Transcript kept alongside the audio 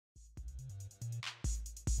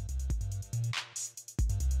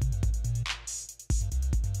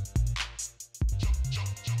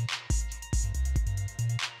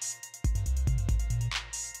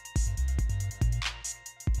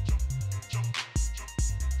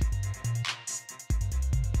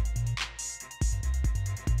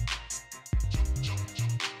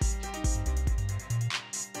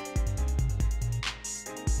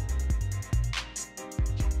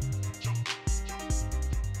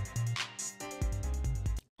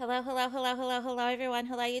Hello, hello, hello, hello, hello, everyone.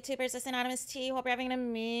 Hello, YouTubers. It's Anonymous T. Hope you're having an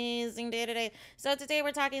amazing day today. So today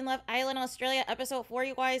we're talking Love Island, Australia, episode 4,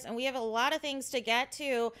 you guys, and we have a lot of things to get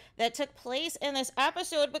to that took place in this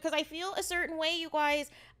episode because I feel a certain way, you guys.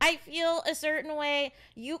 I feel a certain way.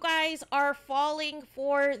 You guys are falling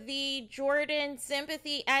for the Jordan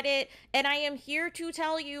sympathy edit, and I am here to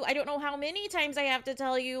tell you, I don't know how many times I have to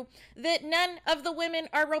tell you, that none of the women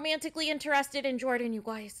are romantically interested in Jordan, you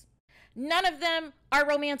guys. None of them are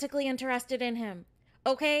romantically interested in him,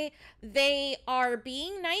 okay? They are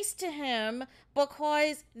being nice to him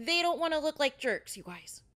because they don't want to look like jerks, you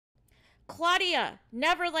guys. Claudia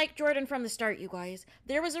never liked Jordan from the start, you guys.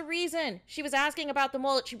 There was a reason. She was asking about the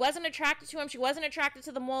mullet. She wasn't attracted to him. She wasn't attracted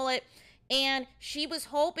to the mullet. And she was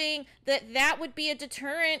hoping that that would be a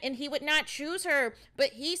deterrent and he would not choose her.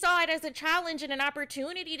 But he saw it as a challenge and an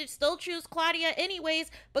opportunity to still choose Claudia anyways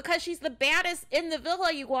because she's the baddest in the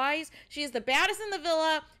villa, you guys. She is the baddest in the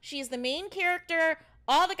villa. She is the main character.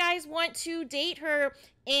 All the guys want to date her.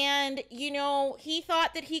 And, you know, he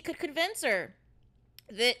thought that he could convince her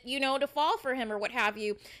that, you know, to fall for him or what have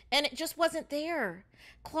you. And it just wasn't there.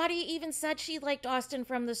 Claudia even said she liked Austin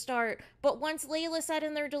from the start, but once Layla said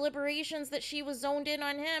in their deliberations that she was zoned in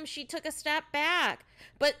on him, she took a step back.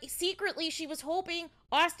 But secretly, she was hoping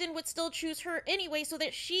Austin would still choose her anyway so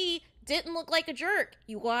that she didn't look like a jerk,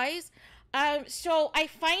 you guys. So I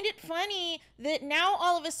find it funny that now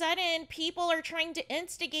all of a sudden people are trying to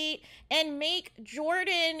instigate and make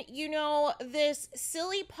Jordan, you know, this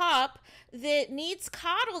silly pup that needs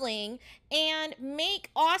coddling and make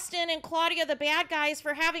Austin and Claudia the bad guys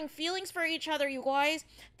for having feelings for each other, you guys.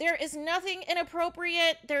 There is nothing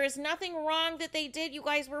inappropriate. There is nothing wrong that they did. You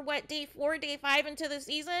guys were what, day 4, day 5 into the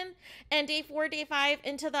season? And day 4, day 5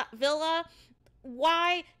 into the villa?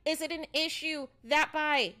 Why is it an issue that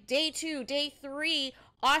by day 2, day 3,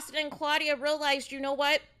 Austin and Claudia realized, you know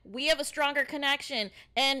what, we have a stronger connection,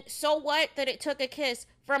 and so what that it took a kiss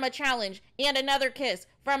from a challenge and another kiss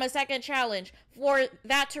from a second challenge for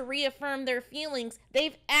that to reaffirm their feelings?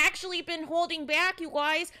 They've actually been holding back, you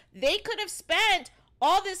guys. They could have spent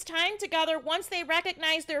all this time together once they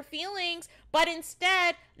recognized their feelings, but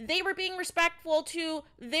instead they were being respectful to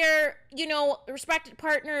their, you know, respected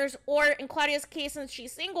partners, or in Claudia's case, since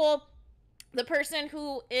she's single, the person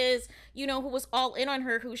who is, you know, who was all in on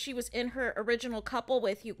her, who she was in her original couple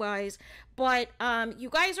with, you guys. But you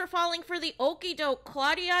guys are falling for the okie doke.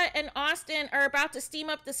 Claudia and Austin are about to steam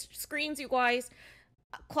up the screens, you guys.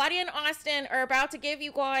 Claudia and Austin are about to give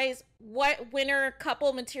you guys what winner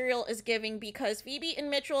couple material is giving, because Phoebe and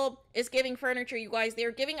Mitchell is giving furniture, you guys.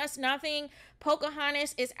 They're giving us nothing.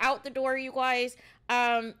 Pocahontas is out the door, you guys.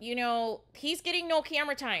 You know, he's getting no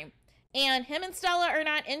camera time. And him and Stella are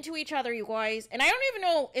not into each other, you guys. And I don't even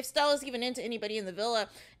know if Stella's even into anybody in the villa.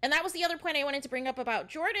 And that was the other point I wanted to bring up about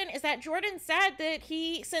Jordan, is that Jordan said that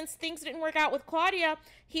he, since things didn't work out with Claudia,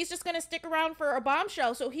 he's just going to stick around for a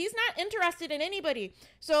bombshell. So he's not interested in anybody.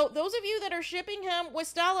 So those of you that are shipping him with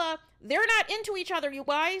Stella, they're not into each other, you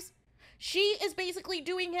guys. She is basically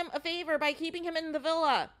doing him a favor by keeping him in the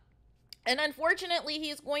villa. And unfortunately,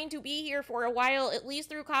 he's going to be here for a while, at least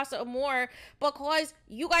through Casa Amor, because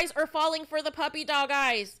you guys are falling for the puppy dog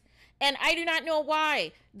eyes. And I do not know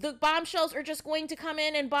why. The bombshells are just going to come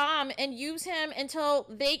in and bomb and use him until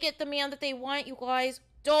they get the man that they want, you guys.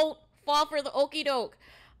 Don't fall for the okie doke.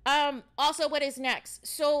 Also, what is next?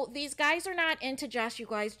 So these guys are not into Jess, you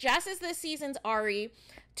guys. Jess is this season's Ari,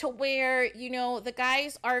 to where, you know, the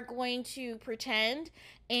guys are going to pretend,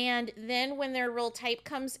 and then when their real type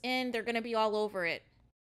comes in, they're going to be all over it.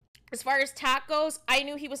 As far as Tack goes, I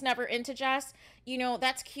knew he was never into Jess. You know,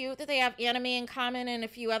 that's cute that they have anime in common and a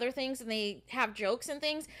few other things, and they have jokes and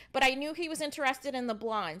things, but I knew he was interested in the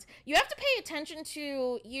blondes. You have to pay attention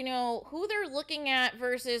to, you know, who they're looking at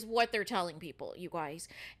versus what they're telling people, you guys.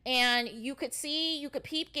 And you could see, you could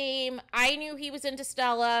peep game. I knew he was into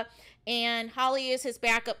Stella, and Holly is his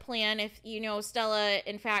backup plan if, you know, Stella,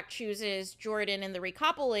 in fact, chooses Jordan in the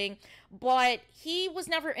recoupling, but he was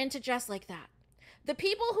never into Jess like that. The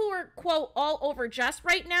people who are, quote, all over Jess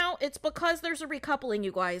right now, it's because there's a recoupling,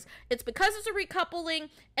 you guys. It's because it's a recoupling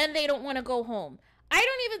and they don't want to go home. I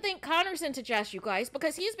don't even think Connor's into Jess, you guys,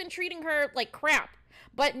 because he's been treating her like crap.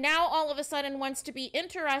 But now all of a sudden wants to be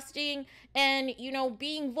interesting and, you know,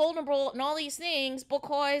 being vulnerable and all these things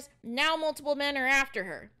because now multiple men are after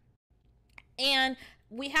her. And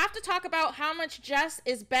we have to talk about how much Jess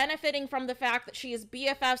is benefiting from the fact that she is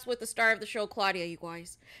BFFs with the star of the show, Claudia, you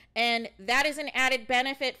guys. And that is an added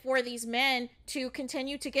benefit for these men to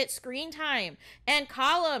continue to get screen time. And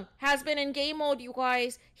Colum has been in game mode, you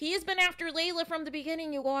guys. He has been after Layla from the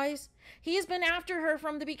beginning, you guys. He has been after her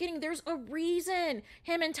from the beginning. There's a reason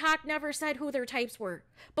him and Tak never said who their types were,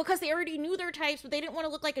 because they already knew their types, but they didn't want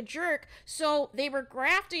to look like a jerk. So they were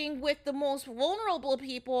grafting with the most vulnerable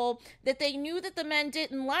people that they knew that the men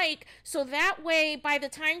didn't like. So that way, by the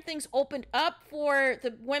time things opened up for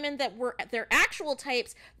the women that were their actual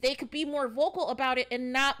types, they could be more vocal about it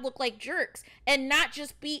and not look like jerks, and not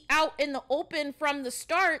just be out in the open from the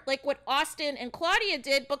start like what Austin and Claudia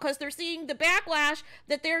did, because they're seeing the backlash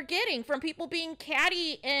that they're getting from people being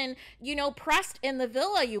catty and, you know, pressed in the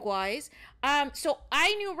villa, you guys. So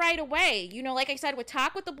I knew right away, you know, like I said, with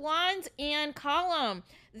Talk with the Blondes and Column,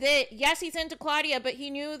 that yes, he's into Claudia, but he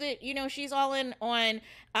knew that, you know, she's all in on,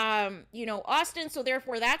 you know, Austin. So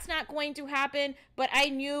therefore that's not going to happen. But I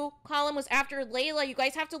knew Column was after Layla. You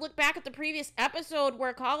guys have to look back at the previous episode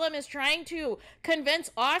where Column is trying to convince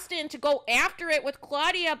Austin to go after it with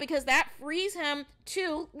Claudia, because that frees him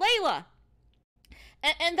to Layla.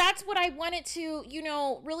 And that's what I wanted to, you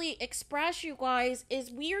know, really express, you guys, is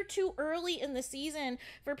we are too early in the season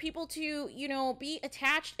for people to, you know, be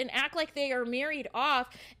attached and act like they are married off.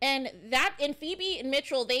 And that, and Phoebe and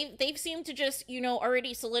Mitchell, they've seemed to just, you know,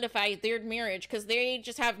 already solidify their marriage, because they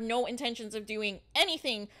just have no intentions of doing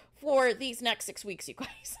anything for these next 6 weeks, you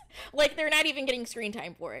guys. Like, they're not even getting screen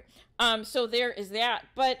time for it. So there is that.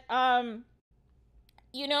 But,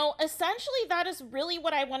 you know, essentially that is really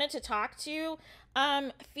what I wanted to talk to.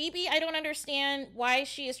 Phoebe, I don't understand why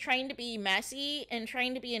she is trying to be messy and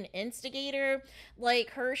trying to be an instigator. Like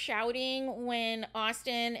her shouting when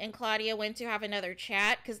Austin and Claudia went to have another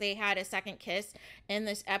chat because they had a second kiss in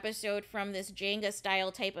this episode from this Jenga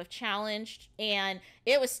style type of challenge. And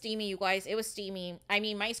it was steamy, you guys. It was steamy. I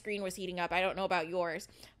mean, my screen was heating up. I don't know about yours.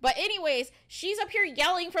 But anyways, she's up here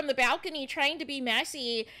yelling from the balcony, trying to be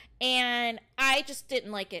messy. And I just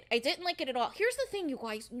didn't like it. I didn't like it at all. Here's the thing, you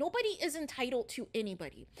guys. Nobody is entitled to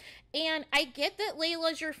anybody. And I get that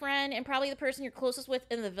Layla's your friend and probably the person you're closest with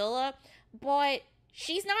in the villa, but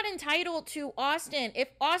she's not entitled to Austin. If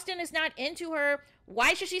Austin is not into her,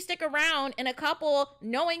 why should she stick around in a couple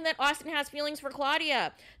knowing that Austin has feelings for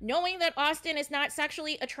Claudia? Knowing that Austin is not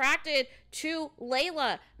sexually attracted to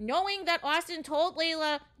Layla? Knowing that Austin told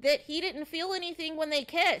Layla that he didn't feel anything when they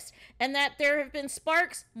kissed? And that there have been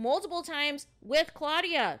sparks multiple times with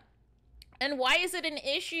Claudia? And why is it an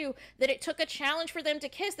issue that it took a challenge for them to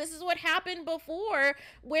kiss? This is what happened before,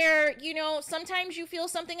 where, you know, sometimes you feel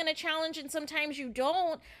something in a challenge and sometimes you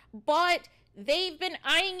don't, but they've been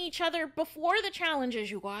eyeing each other before the challenges,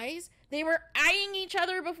 you guys. They were eyeing each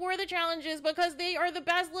other before the challenges because they are the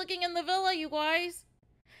best looking in the villa, you guys.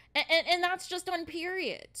 And that's just on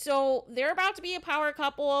period. So they're about to be a power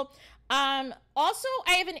couple. Also,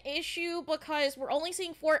 I have an issue because we're only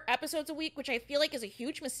seeing 4 episodes a week, which I feel like is a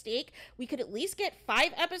huge mistake. We could at least get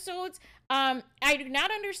 5 episodes. I do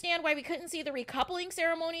not understand why we couldn't see the recoupling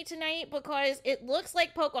ceremony tonight, because it looks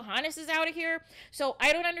like Pocahontas is out of here. So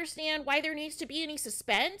I don't understand why there needs to be any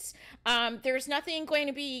suspense. There's nothing going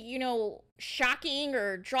to be, you know, shocking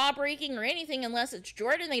or jaw-breaking or anything unless it's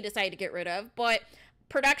Jordan they decide to get rid of. But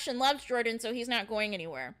production loves Jordan, so he's not going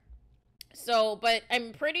anywhere. So, but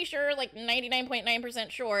I'm pretty sure, like 99.9%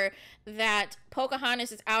 sure, that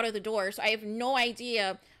Pocahontas is out of the door. So I have no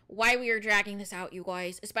idea why we are dragging this out, you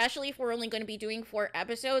guys. Especially if we're only going to be doing 4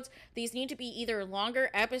 episodes. These need to be either longer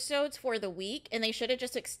episodes for the week, and they should have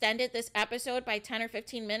just extended this episode by 10 or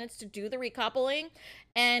 15 minutes to do the recoupling.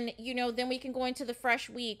 And, you know, then we can go into the fresh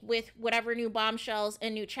week with whatever new bombshells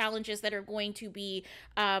and new challenges that are going to be,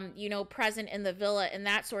 you know, present in the villa and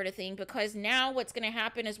that sort of thing. Because now what's going to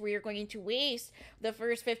happen is we are going to waste the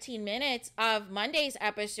first 15 minutes of Monday's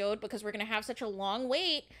episode, because we're going to have such a long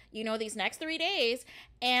wait, you know, these next 3 days.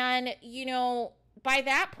 And, you know, by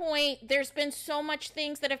that point, there's been so much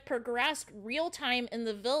things that have progressed real time in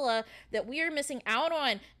the villa that we are missing out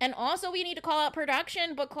on. And also we need to call out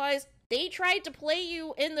production, because they tried to play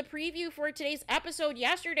you in the preview for today's episode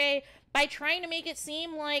yesterday by trying to make it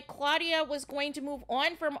seem like Claudia was going to move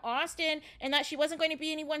on from Austin and that she wasn't going to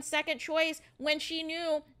be anyone's second choice, when she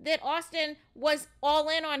knew that Austin was all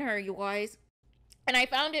in on her, you guys. And I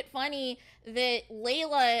found it funny that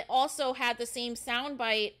Layla also had the same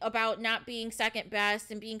soundbite about not being second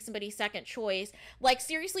best and being somebody's second choice. Like,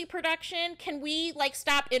 seriously, production, can we, like,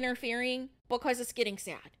 stop interfering? Because it's getting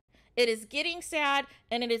sad. It is getting sad,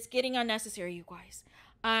 and it is getting unnecessary, you guys.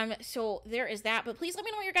 So there is that. But please let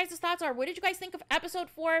me know what your guys' thoughts are. What did you guys think of episode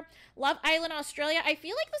 4, Love Island, Australia? I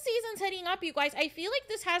feel like the season's heading up, you guys. I feel like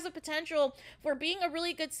this has the potential for being a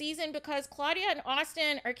really good season, because Claudia and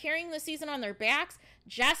Austin are carrying the season on their backs.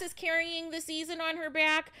 Jess is carrying the season on her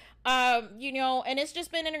back. You know, and it's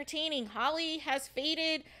just been entertaining. Holly has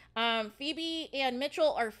faded. Phoebe and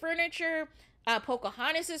Mitchell are furniture.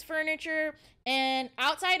 Pocahontas is furniture. And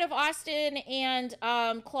outside of Austin and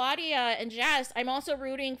Claudia and Jess, I'm also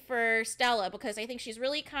rooting for Stella because I think she's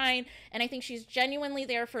really kind and I think she's genuinely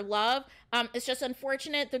there for love. It's just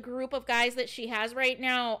unfortunate the group of guys that she has right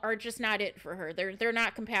now are just not it for her. They're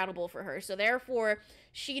not compatible for her. So therefore,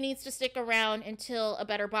 she needs to stick around until a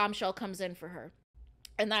better bombshell comes in for her.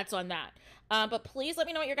 And that's on that. But please let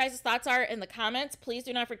me know what your guys' thoughts are in the comments. Please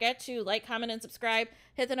do not forget to like, comment, and subscribe.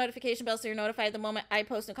 Hit the notification bell so you're notified the moment I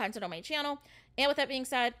post new content on my channel. And with that being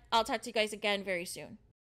said, I'll talk to you guys again very soon.